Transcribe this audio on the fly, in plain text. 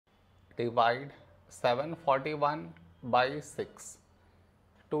divide 741 by 6.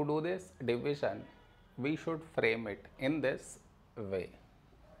 To do this division, we should frame it in this way.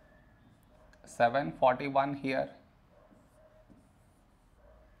 741 here,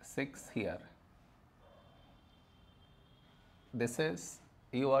 6 here. This is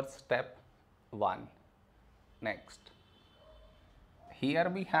your step 1. Next, here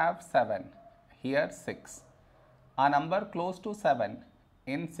we have 7, here 6. A number close to 7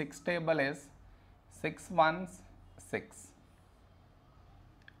 in 6 table is 6 ones 6.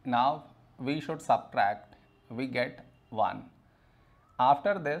 Now we should subtract, we get 1.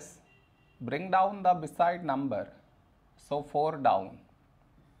 After this, bring down the beside number, so 4 down,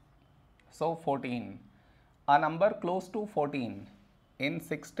 so 14. A number close to 14 in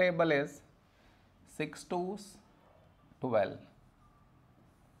 6 table is 6 twos 12.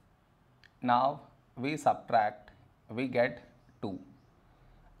 Now we subtract, we get 2.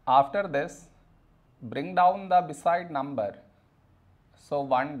 After this, bring down the beside number, so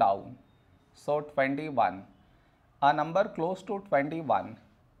 1 down, so 21. A number close to 21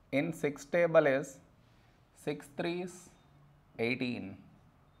 in 6 table is 6 threes 18.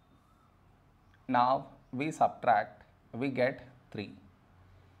 Now we subtract, we get 3.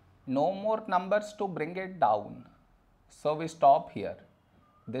 No more numbers to bring it down, so we stop here.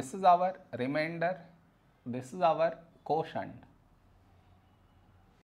 This is our remainder, this is our quotient.